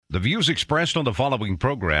The views expressed on the following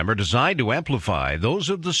program are designed to amplify those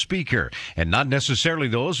of the speaker and not necessarily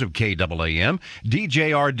those of KAAM,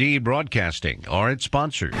 DJRD Broadcasting, or its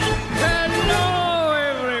sponsors. Hello,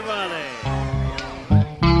 everybody!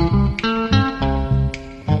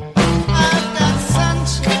 I've got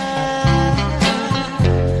sunshine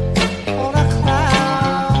on a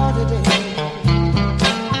cloudy day.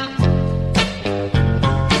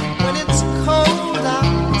 When it's cold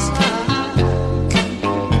outside,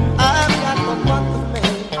 I've got the month of May.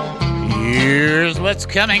 Here's what's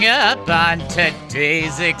coming up on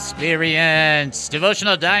today's experience.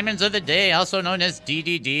 Devotional Diamonds of the Day, also known as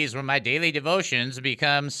DDDs, where my daily devotions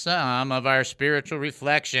become some of our spiritual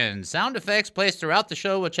reflections. Sound effects placed throughout the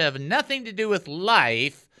show which have nothing to do with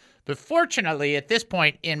life, but fortunately at this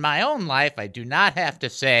point in my own life, I do not have to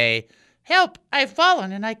say, "Help, I've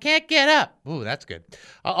fallen and I can't get up." Ooh, that's good.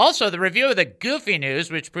 Also, the review of the Goofy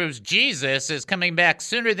News, which proves Jesus is coming back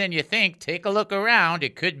sooner than you think. Take a look around.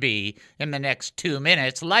 It could be in the next 2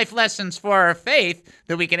 minutes. Life lessons for our faith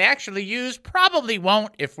that we can actually use. Probably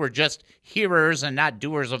won't if we're just hearers and not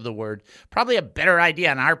doers of the word. Probably a better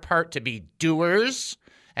idea on our part to be doers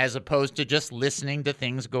as opposed to just listening to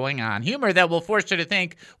things going on. Humor that will force you to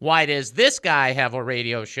think, why does this guy have a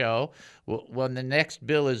radio show? Well, when the next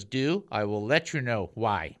bill is due, I will let you know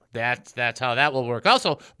why. That's how that will work.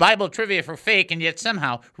 Also, Bible trivia for fake and yet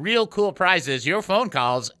somehow real cool prizes, your phone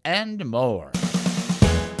calls, and more.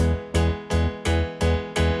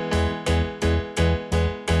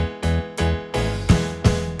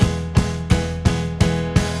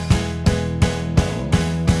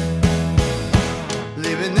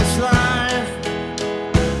 Living this life,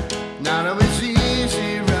 not always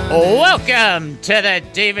easy. Welcome to the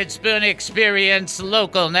David Spoon Experience,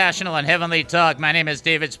 local, national, and heavenly talk. My name is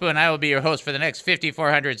David Spoon. I will be your host for the next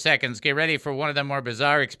 5,400 seconds. Get ready for one of the more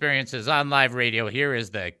bizarre experiences on live radio. Here is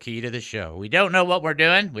the key to the show. We don't know what we're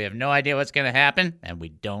doing. We have no idea what's going to happen, and we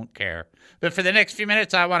don't care. But for the next few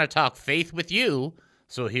minutes, I want to talk faith with you.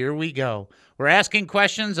 So here we go. We're asking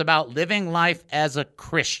questions about living life as a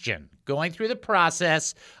Christian, going through the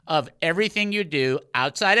process of everything you do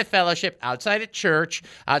outside of fellowship, outside of church,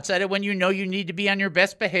 outside of when you know you need to be on your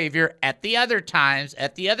best behavior, at the other times,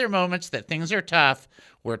 at the other moments that things are tough.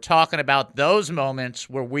 We're talking about those moments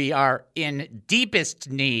where we are in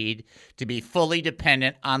deepest need to be fully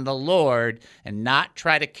dependent on the Lord and not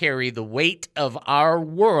try to carry the weight of our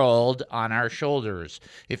world on our shoulders.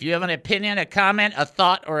 If you have an opinion, a comment, a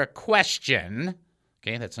thought, or a question,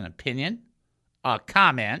 okay, that's an opinion, a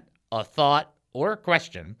comment, a thought, or a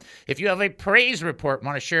question. If you have a praise report,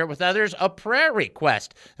 want to share it with others, a prayer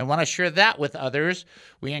request, and want to share that with others,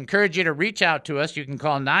 we encourage you to reach out to us. You can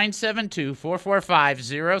call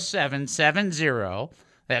 972-445-0770.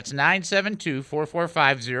 That's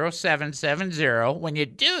 972-445-0770. When you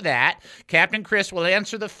do that, Captain Chris will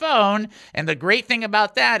answer the phone, and the great thing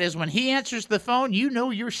about that is when he answers the phone, you know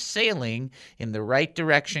you're sailing in the right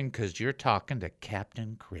direction because you're talking to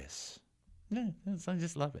Captain Chris. Yeah, I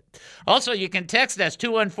just love it. Also, you can text us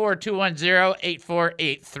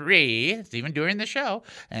 214-210-8483. It's even during the show.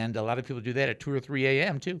 And a lot of people do that at 2 or 3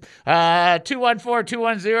 a.m. too.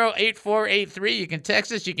 214-210-8483. You can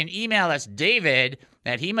text us. You can email us,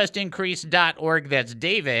 David@HeMustIncrease.org. That's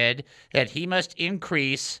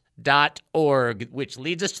David@HeMustIncrease.org, which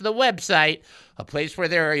leads us to the website, a place where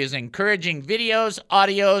there is encouraging videos,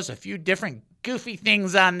 audios, a few different goofy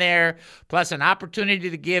things on there, plus an opportunity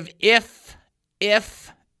to give if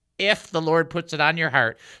the Lord puts it on your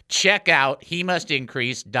heart. Check out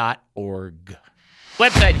HeMustIncrease.org.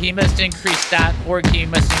 Website, HeMustIncrease.org,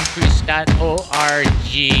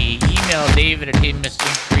 HeMustIncrease.org. Email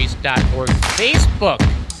David@HeMustIncrease.org. Facebook,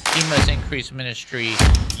 He Must Increase Ministry.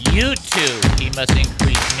 YouTube, He Must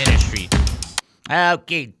Increase Ministry.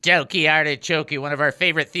 Okie dokie, artichoke, one of our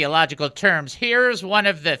favorite theological terms. Here's one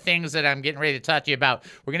of the things that I'm getting ready to talk to you about.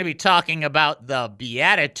 We're going to be talking about the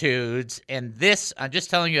Beatitudes, and this, I'm just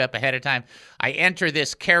telling you up ahead of time, I enter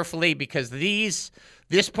this carefully because this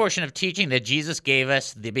portion of teaching that Jesus gave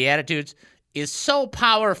us, the Beatitudes, is so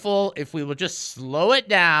powerful if we will just slow it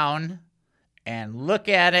down and look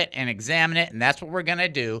at it and examine it, and that's what we're going to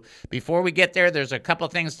do. Before we get there, there's a couple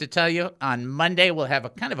things to tell you. On Monday, we'll have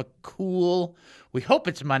a kind of a cool, we hope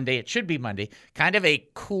it's Monday, it should be Monday, kind of a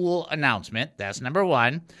cool announcement. That's number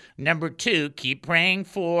one. Number two, keep praying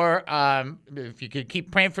for, if you could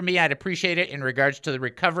keep praying for me, I'd appreciate it in regards to the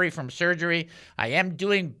recovery from surgery. I am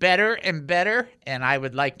doing better and better, and I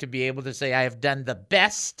would like to be able to say I have done the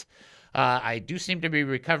best. I do seem to be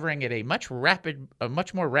recovering at a much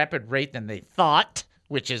more rapid rate than they thought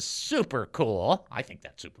which is super cool. I think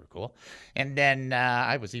that's super cool. And then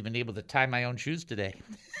I was even able to tie my own shoes today.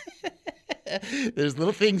 There's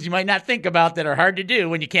little things you might not think about that are hard to do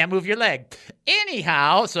when you can't move your leg.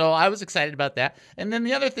 Anyhow, so I was excited about that. And then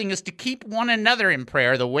the other thing is to keep one another in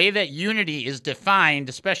prayer. The way that unity is defined,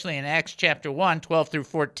 especially in Acts chapter 1, 12 through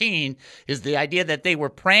 14, is the idea that they were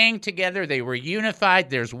praying together, they were unified.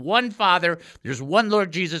 There's one Father, there's one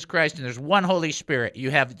Lord Jesus Christ, and there's one Holy Spirit.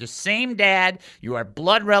 You have the same dad, you are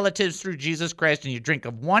blood relatives through Jesus Christ, and you drink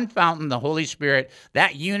of one fountain, the Holy Spirit.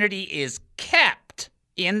 That unity is kept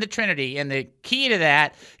in the Trinity, and the key to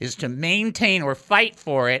that is to maintain or fight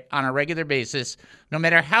for it on a regular basis, no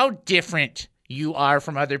matter how different you are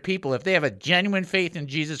from other people. If they have a genuine faith in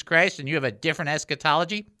Jesus Christ and you have a different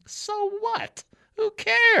eschatology, so what? Who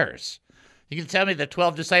cares? You can tell me the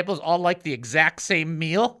 12 disciples all like the exact same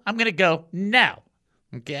meal? I'm going to go, no.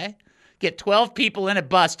 Okay? Get 12 people in a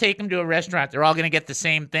bus, take them to a restaurant. They're all going to get the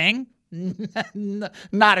same thing?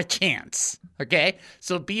 Not a chance. Okay?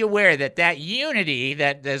 So be aware that unity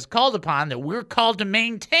that is called upon, that we're called to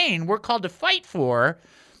maintain, we're called to fight for,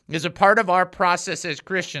 is a part of our process as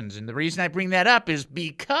Christians. And the reason I bring that up is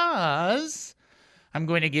because I'm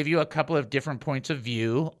going to give you a couple of different points of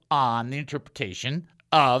view on the interpretation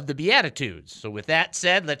of the Beatitudes. So with that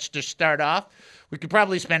said, let's just start off. We could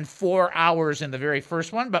probably spend 4 hours in the very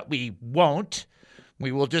first one, but we won't.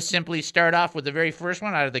 We will just simply start off with the very first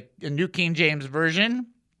one out of the New King James Version.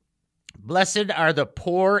 Blessed are the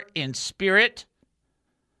poor in spirit.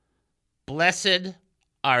 Blessed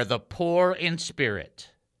are the poor in spirit.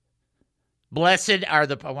 Blessed are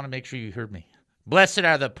the, I want to make sure you heard me. Blessed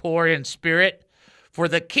are the poor in spirit, for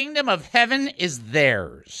the kingdom of heaven is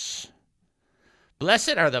theirs.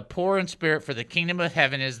 Blessed are the poor in spirit, for the kingdom of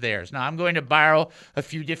heaven is theirs. Now, I'm going to borrow a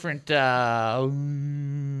few different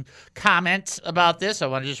comments about this. I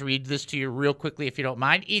want to just read this to you real quickly, if you don't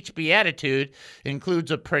mind. Each beatitude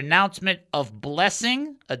includes a pronouncement of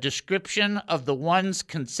blessing, a description of the ones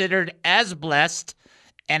considered as blessed,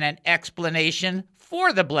 and an explanation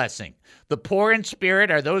for the blessing. The poor in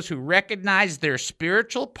spirit are those who recognize their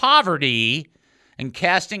spiritual poverty and,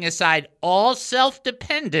 casting aside all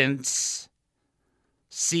self-dependence,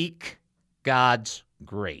 seek God's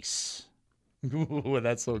grace. Ooh,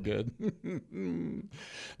 that's so good.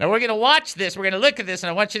 Now we're going to watch this. We're going to look at this, and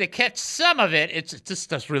I want you to catch some of it. It's just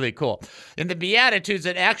that's really cool. In the Beatitudes,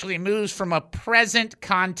 it actually moves from a present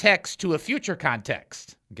context to a future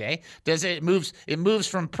context. Okay? It moves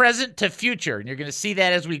from present to future, and you're going to see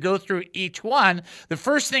that as we go through each one. The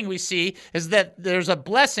first thing we see is that there's a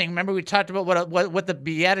blessing. Remember, we talked about what the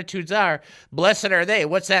Beatitudes are. Blessed are they.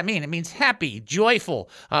 What's that mean? It means happy, joyful.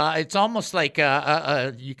 It's almost like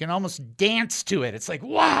you can almost dance to it. It's like,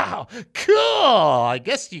 wow, cool. I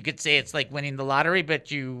guess you could say it's like winning the lottery, but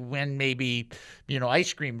you win maybe,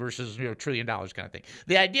 ice cream versus $1 trillion kind of thing.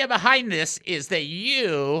 The idea behind this is that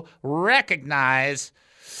you recognize,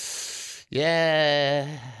 yeah,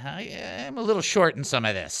 I'm a little short in some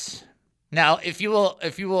of this. Now, if you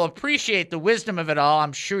will appreciate the wisdom of it all,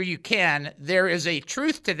 I'm sure you can. There is a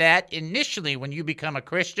truth to that initially when you become a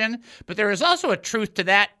Christian, but there is also a truth to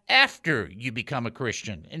that after you become a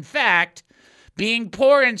Christian. In fact, being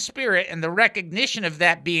poor in spirit and the recognition of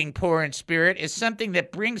that being poor in spirit is something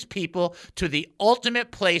that brings people to the ultimate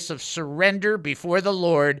place of surrender before the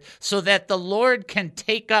Lord so that the Lord can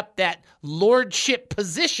take up that lordship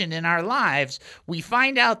position in our lives. We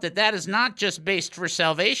find out that is not just based for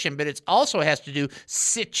salvation, but it also has to do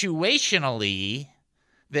situationally,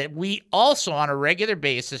 that we also on a regular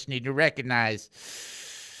basis need to recognize,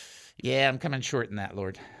 yeah, I'm coming short in that,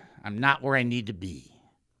 Lord. I'm not where I need to be.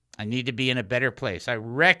 I need to be in a better place. I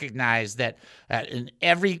recognize that in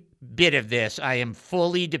every bit of this, I am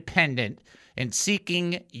fully dependent in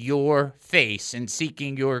seeking your face and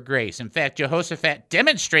seeking your grace. In fact, Jehoshaphat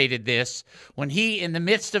demonstrated this when he, in the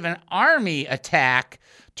midst of an army attack,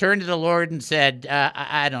 turned to the Lord and said,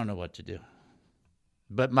 I don't know what to do,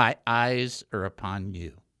 but my eyes are upon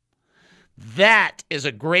you. That is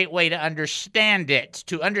a great way to understand it,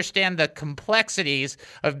 to understand the complexities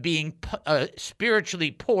of being spiritually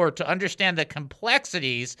poor, to understand the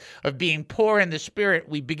complexities of being poor in the spirit.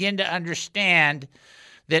 We begin to understand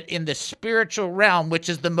that in the spiritual realm, which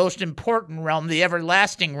is the most important realm, the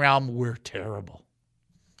everlasting realm, we're terrible.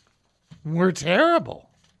 We're terrible.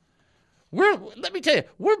 Let me tell you,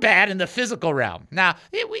 we're bad in the physical realm. Now,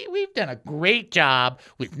 we've done a great job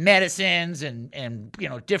with medicines and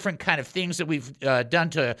different kind of things that we've done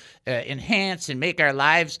to enhance and make our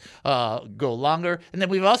lives go longer. And then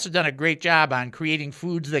we've also done a great job on creating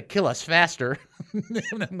foods that kill us faster.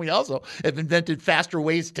 And we also have invented faster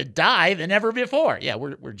ways to die than ever before. Yeah,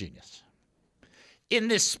 we're genius. In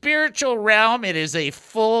the spiritual realm, it is a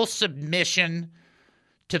full submission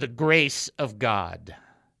to the grace of God.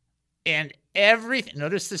 And everything,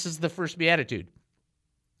 notice this is the first beatitude.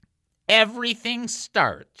 Everything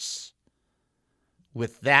starts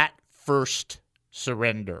with that first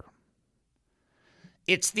surrender.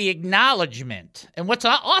 It's the acknowledgement. And what's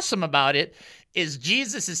awesome about it is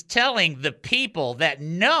Jesus is telling the people that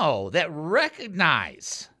know, that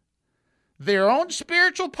recognize their own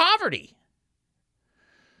spiritual poverty,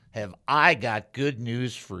 have I got good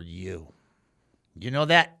news for you. You know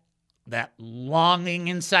that longing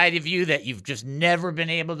inside of you that you've just never been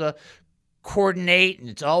able to coordinate, and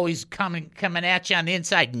it's always coming at you on the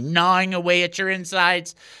inside, gnawing away at your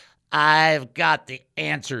insides? I've got the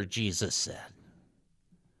answer, Jesus said.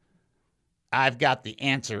 I've got the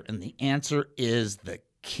answer, and the answer is the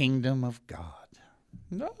kingdom of God.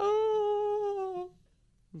 No.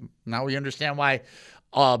 Now we understand why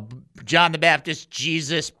John the Baptist,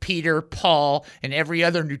 Jesus, Peter, Paul, and every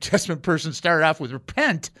other New Testament person started off with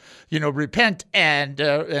repent. Repent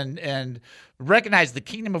and recognize the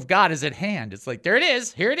kingdom of God is at hand. It's like, there it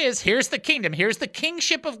is. Here it is. Here's the kingdom. Here's the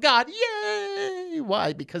kingship of God. Yay!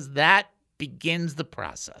 Why? Because that begins the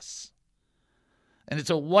process. And it's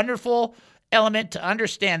a wonderful element to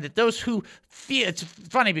understand that those who feel, it's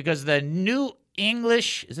funny because the New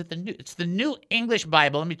English, it's the New English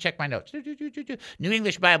Bible. Let me check my notes. New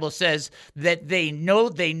English Bible says that they know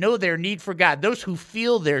their need for God. Those who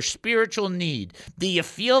feel their spiritual need. Do you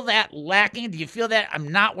feel that lacking? Do you feel that I'm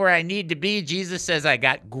not where I need to be? Jesus says, I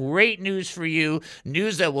got great news for you.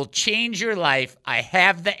 News that will change your life. I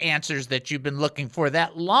have the answers that you've been looking for.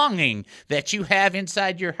 That longing that you have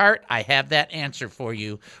inside your heart, I have that answer for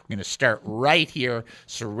you. We're going to start right here.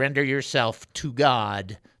 Surrender yourself to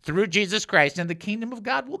God through Jesus Christ, and the kingdom of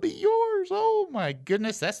God will be yours. Oh, my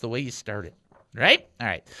goodness. That's the way you start it, right? All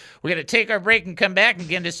right. We're going to take our break and come back and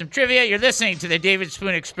get into some trivia. You're listening to the David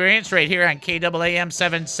Spoon Experience right here on KAAM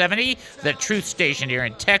 770, the truth station here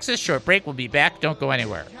in Texas. Short break. We'll be back. Don't go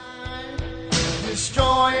anywhere.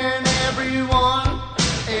 Destroying everyone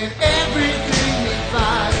and everything they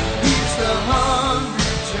find. He's the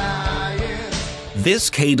hungry giant. This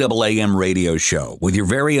KAAM radio show with your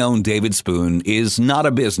very own David Spoon is not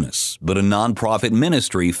a business, but a nonprofit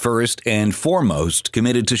ministry first and foremost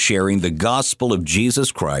committed to sharing the gospel of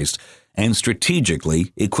Jesus Christ and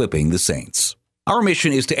strategically equipping the saints. Our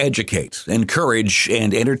mission is to educate, encourage,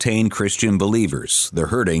 and entertain Christian believers, the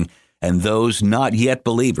hurting, and those not yet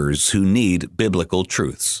believers who need biblical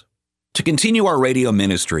truths. To continue our radio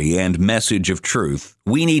ministry and message of truth,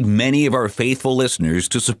 we need many of our faithful listeners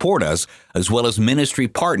to support us, as well as ministry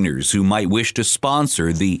partners who might wish to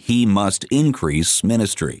sponsor the He Must Increase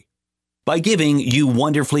ministry. By giving, you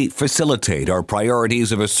wonderfully facilitate our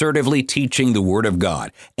priorities of assertively teaching the Word of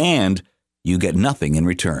God, and you get nothing in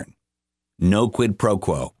return. No quid pro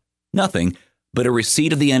quo. Nothing but a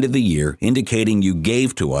receipt at the end of the year indicating you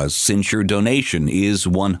gave to us, since your donation is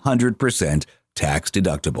 100% tax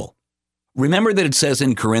deductible. Remember that it says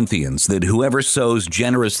in Corinthians that whoever sows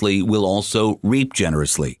generously will also reap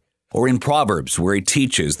generously. Or in Proverbs, where it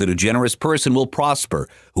teaches that a generous person will prosper.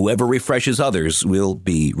 Whoever refreshes others will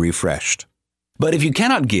be refreshed. But if you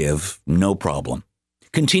cannot give, no problem.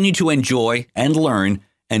 Continue to enjoy and learn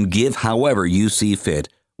and give however you see fit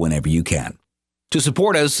whenever you can. To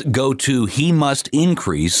support us, go to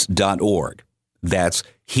HeMustIncrease.org. That's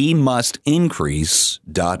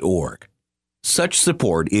HeMustIncrease.org. Such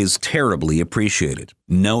support is terribly appreciated,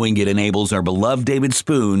 knowing it enables our beloved David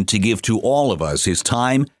Spoon to give to all of us his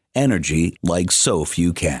time, energy like so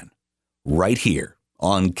few can. Right here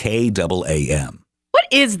on KAAM. What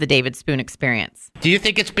is the David Spoon Experience? Do you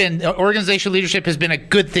think organizational leadership has been a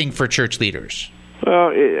good thing for church leaders? Well,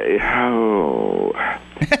 I'll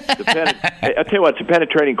tell you what, it's a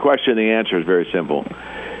penetrating question. The answer is very simple.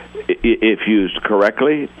 If used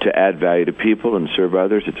correctly to add value to people and serve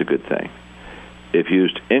others, it's a good thing. If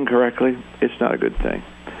used incorrectly, it's not a good thing.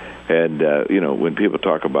 And, when people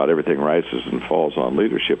talk about everything rises and falls on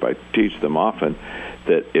leadership, I teach them often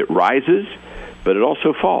that it rises, but it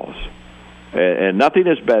also falls. And nothing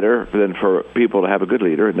is better than for people to have a good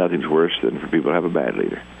leader, and nothing's worse than for people to have a bad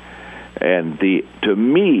leader. And to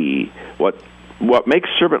me, what makes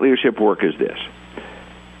servant leadership work is this.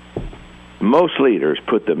 Most leaders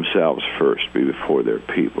put themselves first before their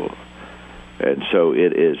people. And so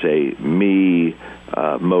it is a me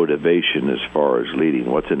motivation as far as leading.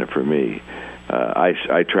 What's in it for me?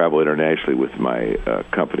 I travel internationally with my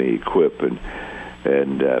company, Equip, and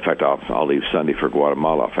in fact, I'll leave Sunday for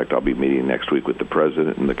Guatemala. In fact, I'll be meeting next week with the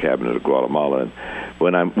president and the cabinet of Guatemala. And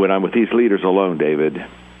when I'm with these leaders alone, David,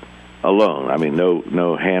 alone. I mean,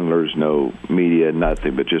 no handlers, no media,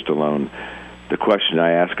 nothing, but just alone. The question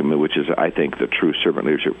I ask them, which is, I think, the true servant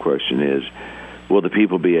leadership question is, will the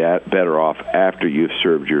people be better off after you've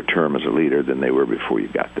served your term as a leader than they were before you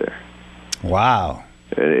got there? Wow.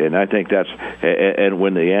 And I think that's, and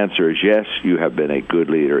when the answer is yes, you have been a good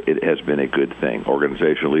leader, it has been a good thing.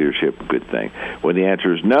 Organizational leadership, good thing. When the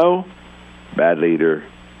answer is no, bad leader,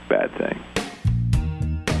 bad thing.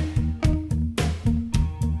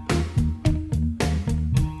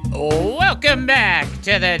 Welcome back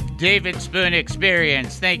to the David Spoon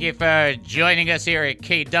Experience. Thank you for joining us here at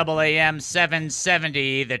KAAM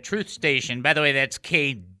 770, the Truth Station. By the way, that's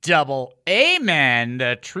KAAM,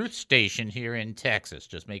 the Truth Station here in Texas.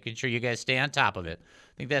 Just making sure you guys stay on top of it.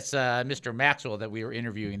 I think that's Mr. Maxwell that we were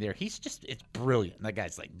interviewing there. It's brilliant. That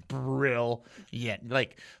guy's like brilliant.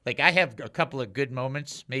 Like I have a couple of good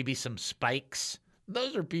moments, maybe some spikes.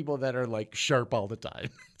 Those are people that are like sharp all the time.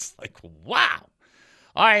 It's like, wow.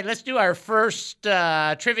 All right, let's do our first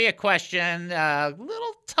trivia question. A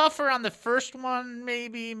little tougher on the first one,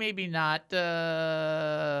 maybe not.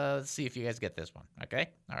 Let's see if you guys get this one, okay?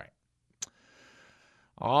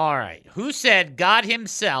 All right. Who said God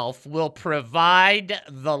himself will provide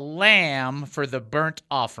the lamb for the burnt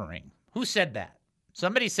offering? Who said that?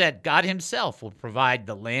 Somebody said God himself will provide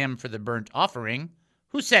the lamb for the burnt offering.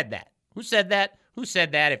 Who said that? Who said that? Who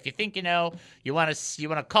said that? If you think you know, you want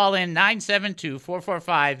to call in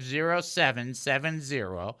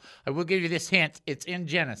 972-445-0770. I will give you this hint. It's in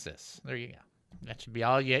Genesis. There you go. That should be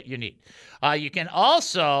all you need. You can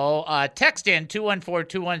also text in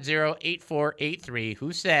 214-210-8483.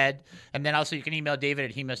 Who said? And then also you can email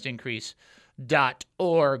David at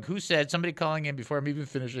hemustincrease.org. Who said? Somebody calling in before I'm even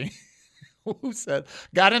finishing. Who said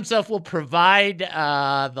God himself will provide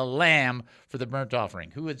the lamb for the burnt offering?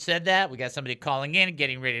 Who had said that? We got somebody calling in and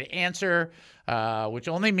getting ready to answer, which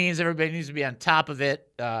only means everybody needs to be on top of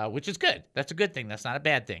it, which is good. That's a good thing. That's not a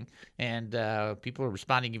bad thing. And people are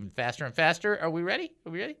responding even faster and faster. Are we ready?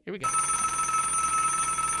 Here we go.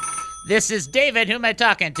 This is David. Who am I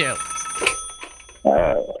talking to?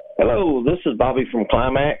 Hello, this is Bobby from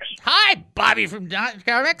Climax. Hi, Bobby from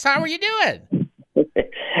Climax. How are you doing?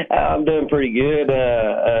 I'm doing pretty good.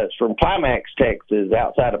 It's from Climax, Texas,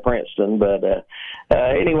 outside of Princeton. But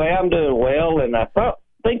anyway, I'm doing well, and I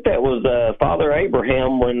think that was Father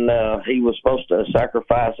Abraham when he was supposed to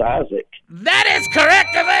sacrifice Isaac. That is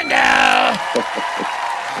correct, Amanda!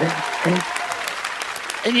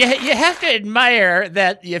 And you have to admire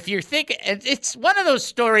that if you're thinking, it's one of those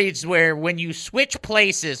stories where when you switch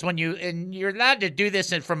places, and you're allowed to do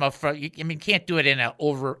this can't do it in an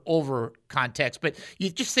over context, but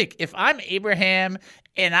you just think, if I'm Abraham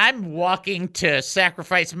and I'm walking to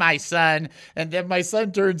sacrifice my son, and then my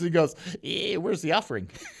son turns and goes, where's the offering?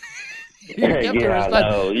 Yeah, I know.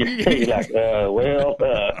 You're like, well.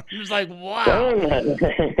 He was like, wow.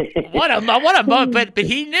 What a moment. But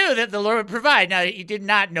he knew that the Lord would provide. Now, he did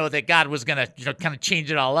not know that God was going to kind of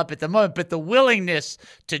change it all up at the moment. But the willingness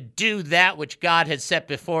to do that which God had set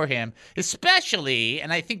before him, especially,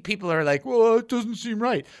 and I think people are like, well, it doesn't seem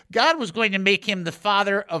right. God was going to make him the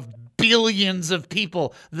father of billions of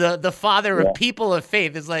people, the father of people of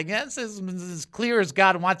faith. It's like, that's as clear as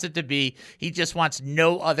God wants it to be. He just wants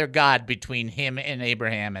no other God between him and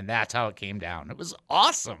Abraham, and that's how it came down. It was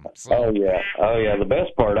awesome. So. Oh, yeah. The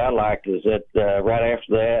best part I liked is that right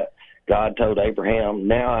after that, God told Abraham,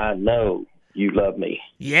 now I know you love me.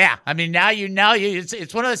 Yeah. I mean, now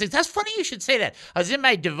it's one of those things. That's funny you should say that. I was in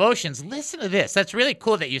my devotions. Listen to this. That's really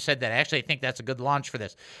cool that you said that. I actually think that's a good launch for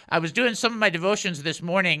this. I was doing some of my devotions this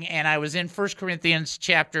morning, and I was in 1 Corinthians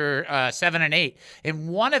chapter 7 and 8. And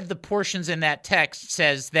one of the portions in that text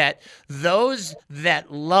says that those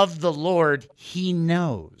that love the Lord, he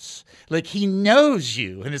knows. Like, he knows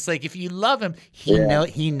you. And it's like, if you love him, he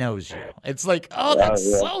knows you. It's like, oh, that's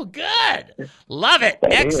so good. Love it.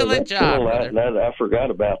 Excellent job. Cool. I forgot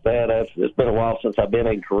about that. It's been a while since I've been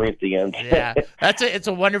in Corinthians. Yeah, it's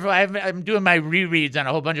a wonderful. I'm doing my rereads on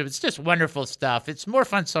a whole bunch of. It's just wonderful stuff. It's more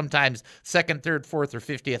fun sometimes. Second, third, fourth, or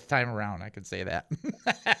 50th time around. I can say that.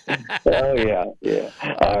 Oh yeah.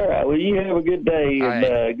 All right. Well, you have a good day,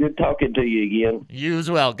 and good talking to you again. You as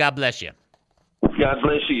well. God bless you. God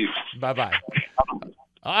bless you. Bye.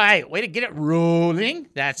 All right, way to get it rolling.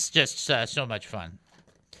 That's just so much fun.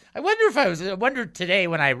 I wondered today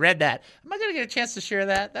when I read that, am I going to get a chance to share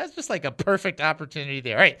that? That's just like a perfect opportunity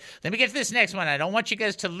there. All right, let me get to this next one. I don't want you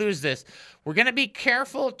guys to lose this. We're going to be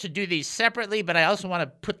careful to do these separately, but I also want to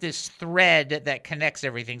put this thread that connects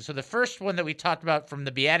everything. So the first one that we talked about from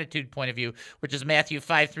the Beatitude point of view, which is Matthew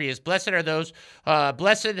 5:3, is blessed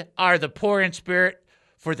are the poor in spirit,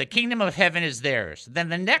 for the kingdom of heaven is theirs. Then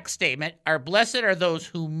the next statement are blessed are those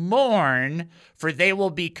who mourn, for they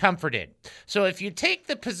will be comforted. So if you take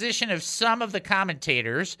the position of some of the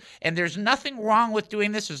commentators, and there's nothing wrong with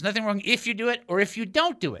doing this, there's nothing wrong if you do it or if you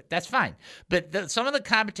don't do it, that's fine. But some of the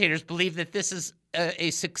commentators believe that this is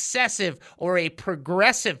a successive or a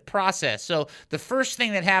progressive process. So the first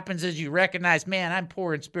thing that happens is you recognize, man, I'm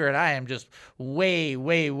poor in spirit. I am just way,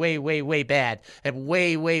 way, way, way, way bad and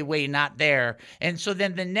way, way, way not there. And so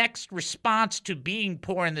then the next response to being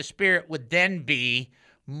poor in the spirit would then be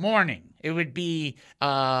mourning. It would be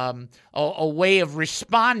a way of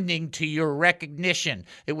responding to your recognition.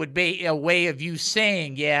 It would be a way of you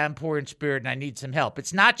saying, yeah, I'm poor in spirit and I need some help.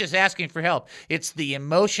 It's not just asking for help. It's the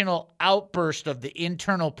emotional outburst of the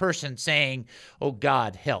internal person saying, oh,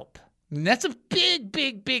 God, help. And that's a big,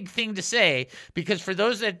 big, big thing to say, because for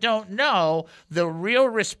those that don't know, the real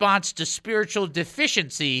response to spiritual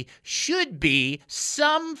deficiency should be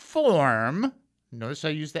some form, notice I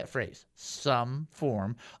use that phrase, some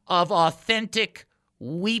form of authentic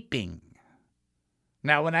weeping.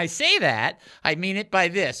 Now, when I say that, I mean it by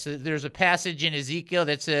this. There's a passage in Ezekiel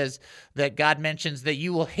that says that God mentions that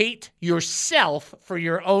you will hate yourself for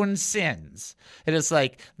your own sins. And it's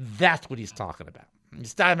like, that's what he's talking about.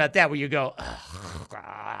 He's talking about that where you go,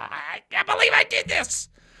 I can't believe I did this.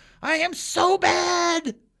 I am so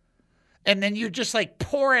bad. And then you just like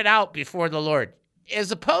pour it out before the Lord. As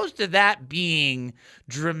opposed to that being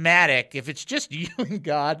dramatic, if it's just you and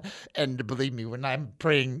God, and believe me, when I'm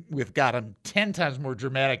praying with God, I'm 10 times more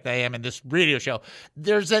dramatic than I am in this radio show.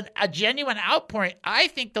 There's a genuine outpouring. I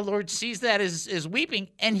think the Lord sees that as weeping,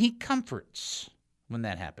 and he comforts when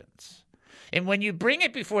that happens. And when you bring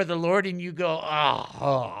it before the Lord and you go,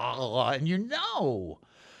 and you know,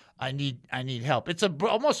 I need help. It's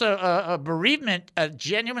almost a bereavement, a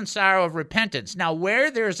genuine sorrow of repentance. Now,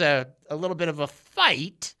 where there's a little bit of a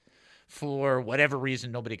fight, for whatever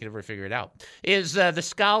reason, nobody could ever figure it out, is the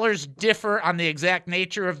scholars differ on the exact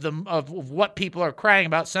nature of what people are crying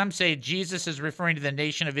about. Some say Jesus is referring to the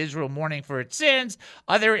nation of Israel mourning for its sins.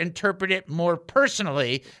 Others interpret it more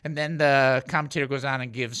personally, and then the commentator goes on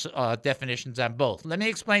and gives definitions on both. Let me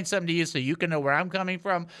explain something to you so you can know where I'm coming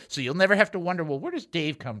from, so you'll never have to wonder, well, where does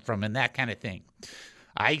Dave come from and that kind of thing.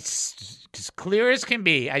 As clear as can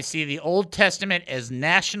be, I see the Old Testament as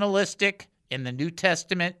nationalistic and the New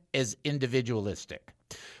Testament as individualistic.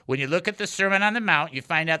 When you look at the Sermon on the Mount, you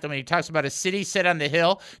find out that when he talks about a city set on the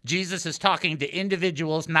hill, Jesus is talking to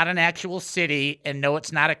individuals, not an actual city, and no,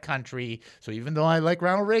 it's not a country. So even though I like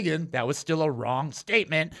Ronald Reagan, that was still a wrong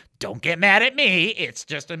statement. Don't get mad at me. It's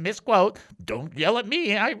just a misquote. Don't yell at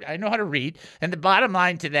me. I know how to read. And the bottom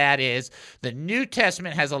line to that is the New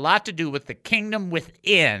Testament has a lot to do with the kingdom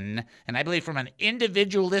within, and I believe from an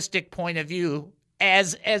individualistic point of view,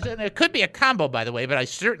 and it could be a combo, by the way, but I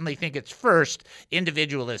certainly think it's first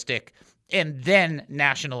individualistic and then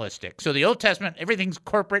nationalistic. So the Old Testament, everything's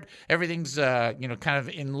corporate, everything's kind of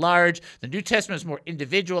enlarged. The New Testament is more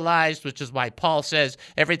individualized, which is why Paul says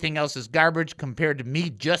everything else is garbage compared to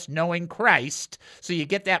me just knowing Christ. So you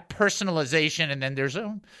get that personalization, and then there's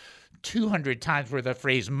 200 times where the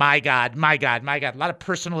phrase, my God, my God, my God, a lot of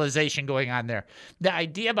personalization going on there. The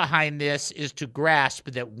idea behind this is to grasp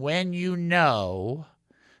that when you know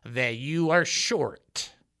that you are short,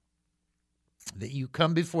 that you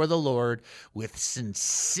come before the Lord with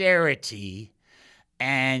sincerity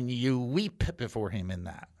and you weep before him in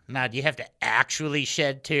that. Now, do you have to actually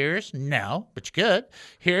shed tears? No, but you could.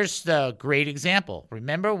 Here's the great example.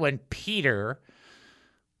 Remember when Peter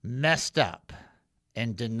messed up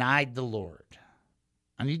and denied the Lord?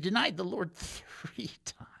 And he denied the Lord 3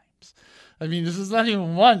 times. I mean, this is not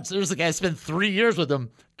even once. There's a guy spent 3 years with him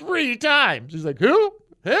 3 times. He's like, who?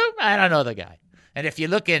 I don't know the guy. And if you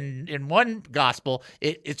look in one gospel,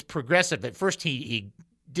 it's progressive. At first he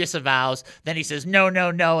disavows, then he says, no,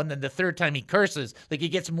 no, no, and then the third time he curses. Like he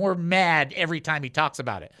gets more mad every time he talks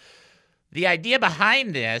about it. The idea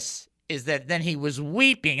behind this is that then he was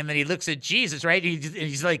weeping, and then he looks at Jesus, right?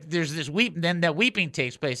 He's like, there's this weep, and then that weeping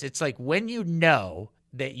takes place. It's like when you know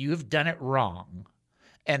that you've done it wrong,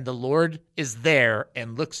 and the Lord is there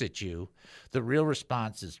and looks at you, the real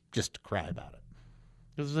response is just to cry about it.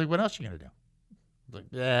 Because it's like, what else are you going to do? It's like,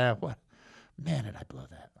 yeah, what? Man, did I blow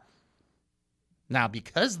that. Now,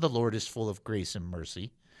 because the Lord is full of grace and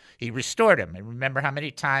mercy, he restored him. And remember how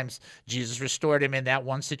many times Jesus restored him in that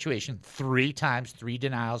one situation? 3 times, 3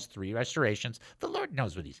 denials, 3 restorations. The Lord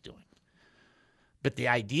knows what he's doing. But the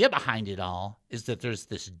idea behind it all is that there's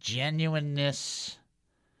this genuineness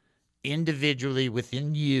individually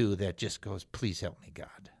within you that just goes, please help me,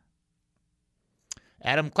 God.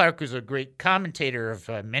 Adam Clark, who's a great commentator of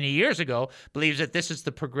many years ago, believes that this is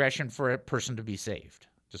the progression for a person to be saved.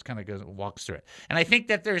 Just kind of walks through it. And I think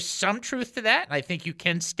that there's some truth to that. And I think you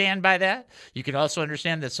can stand by that. You can also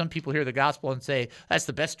understand that some people hear the gospel and say, that's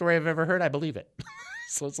the best story I've ever heard. I believe it.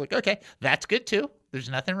 So it's like, okay, that's good too. There's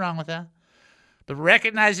nothing wrong with that. But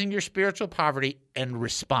recognizing your spiritual poverty and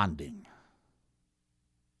responding.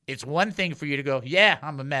 It's one thing for you to go, yeah,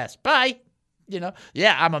 I'm a mess. Bye.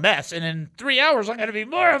 Yeah, I'm a mess. And in 3 hours, I'm going to be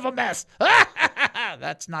more of a mess.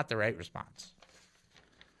 That's not the right response.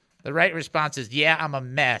 The right response is, yeah, I'm a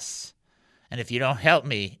mess. And if you don't help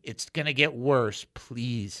me, it's going to get worse.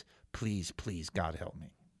 Please, please, please, God help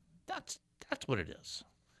me. That's what it is.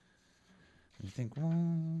 You think,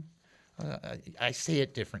 well, I say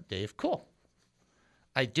it different, Dave. Cool.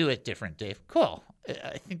 I do it different, Dave. Cool.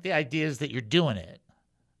 I think the idea is that you're doing it.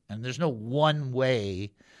 And there's no one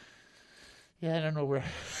way. Yeah, I don't know where.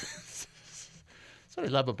 That's what I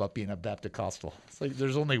love about being a Baptist-costal. It's like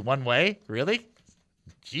there's only one way? Really?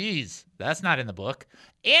 Jeez, that's not in the book.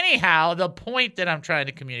 Anyhow, the point that I'm trying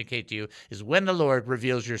to communicate to you is when the Lord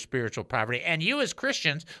reveals your spiritual poverty, and you as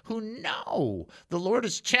Christians who know the Lord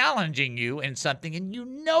is challenging you in something and you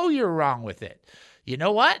know you're wrong with it. You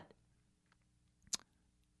know what?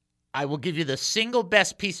 I will give you the single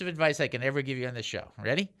best piece of advice I can ever give you on this show.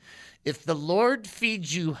 Ready? If the Lord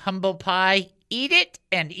feeds you humble pie, eat it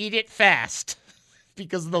and eat it fast.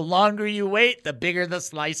 Because the longer you wait, the bigger the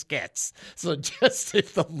slice gets. So just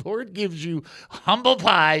if the Lord gives you humble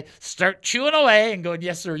pie, start chewing away and going,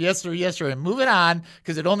 yes, sir, yes, sir, yes, sir, and move it on,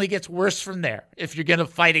 because it only gets worse from there. If you're going to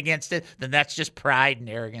fight against it, then that's just pride and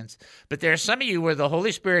arrogance. But there are some of you where the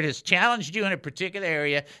Holy Spirit has challenged you in a particular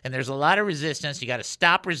area, and there's a lot of resistance. You got to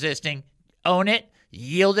stop resisting, own it,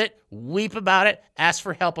 yield it, weep about it, ask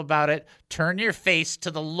for help about it, turn your face to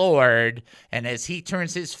the Lord, and as he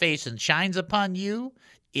turns his face and shines upon you,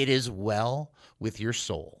 it is well with your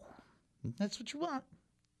soul. That's what you want.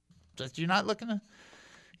 Just you're not looking to,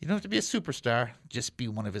 you don't have to be a superstar, just be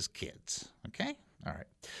one of his kids, okay? All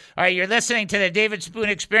right, you're listening to the David Spoon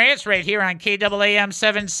Experience right here on KAAM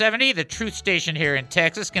 770, the truth station here in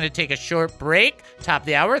Texas. Going to take a short break, top of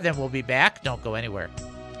the hour, then we'll be back. Don't go anywhere.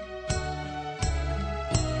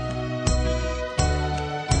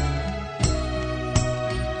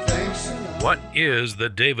 What is the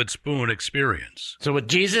David Spoon Experience? So what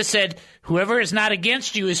Jesus said, whoever is not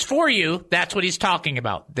against you is for you, that's what he's talking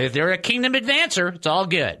about. They're a kingdom advancer. It's all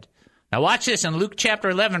good. Now watch this in Luke chapter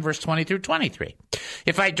 11, verse 20 through 23.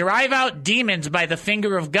 If I drive out demons by the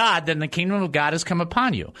finger of God, then the kingdom of God has come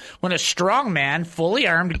upon you. When a strong man, fully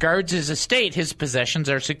armed, guards his estate, his possessions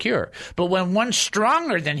are secure. But when one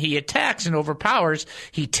stronger than he attacks and overpowers,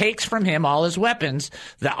 he takes from him all his weapons,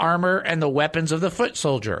 the armor and the weapons of the foot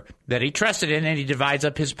soldier that he trusted in, and he divides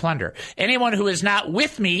up his plunder. Anyone who is not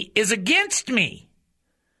with me is against me,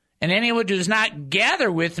 and anyone who does not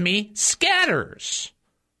gather with me scatters.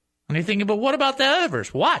 And you're thinking, but what about the other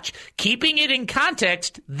verse? Watch. Keeping it in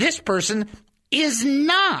context, this person is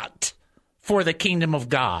not for the kingdom of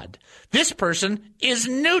God. This person is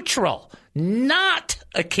neutral, not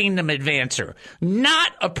a kingdom advancer,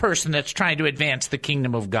 not a person that's trying to advance the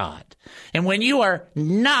kingdom of God. And when you are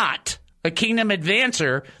not a kingdom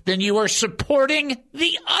advancer, then you are supporting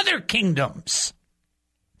the other kingdoms.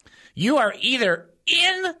 You are either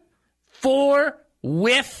in, for,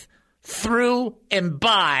 with, through, and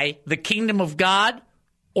by the kingdom of God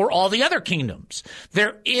or all the other kingdoms.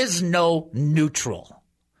 There is no neutral.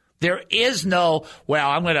 There is no, well,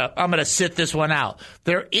 I'm gonna sit this one out.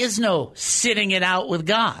 There is no sitting it out with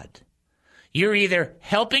God. You're either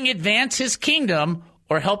helping advance his kingdom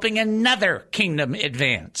or helping another kingdom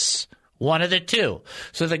advance. One of the two.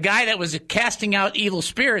 So the guy that was casting out evil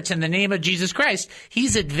spirits in the name of Jesus Christ,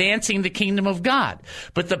 he's advancing the kingdom of God.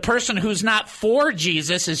 But the person who's not for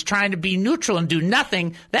Jesus is trying to be neutral and do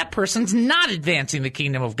nothing. That person's not advancing the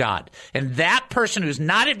kingdom of God. And that person who's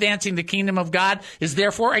not advancing the kingdom of God is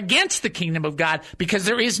therefore against the kingdom of God, because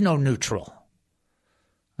there is no neutral.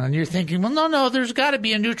 And you're thinking, well, no, there's got to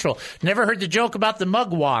be a neutral. Never heard the joke about the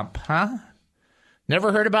mugwump, huh?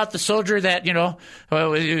 Never heard about the soldier that,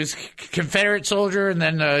 it was Confederate soldier and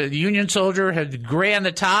then a Union soldier, had gray on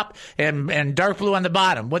the top and dark blue on the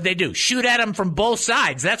bottom. What'd they do? Shoot at him from both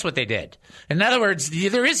sides. That's what they did. In other words,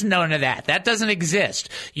 there is none of that. That doesn't exist.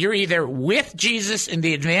 You're either with Jesus in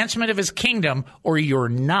the advancement of his kingdom or you're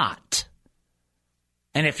not.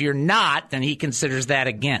 And if you're not, then he considers that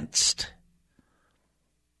against.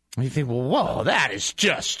 And you think, well, whoa, that is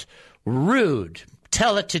just rude.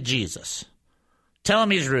 Tell it to Jesus. Tell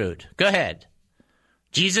him he's rude. Go ahead.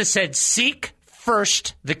 Jesus said, seek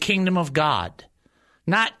first the kingdom of God.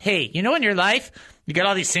 Not, hey, in your life, You got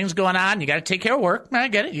all these things going on. You got to take care of work. I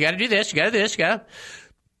get it. You got to do this. You got to do this. You got to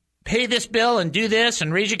pay this bill and do this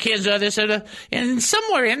and raise your kids. This and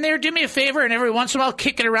somewhere in there, do me a favor and every once in a while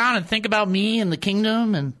kick it around and think about me and the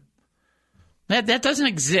kingdom. And that doesn't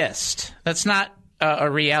exist. That's not a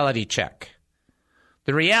reality check.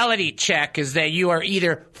 The reality check is that you are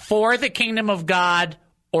either for the kingdom of God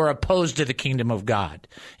or opposed to the kingdom of God.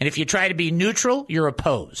 And if you try to be neutral, you're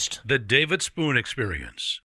opposed. The David Spoon Experience.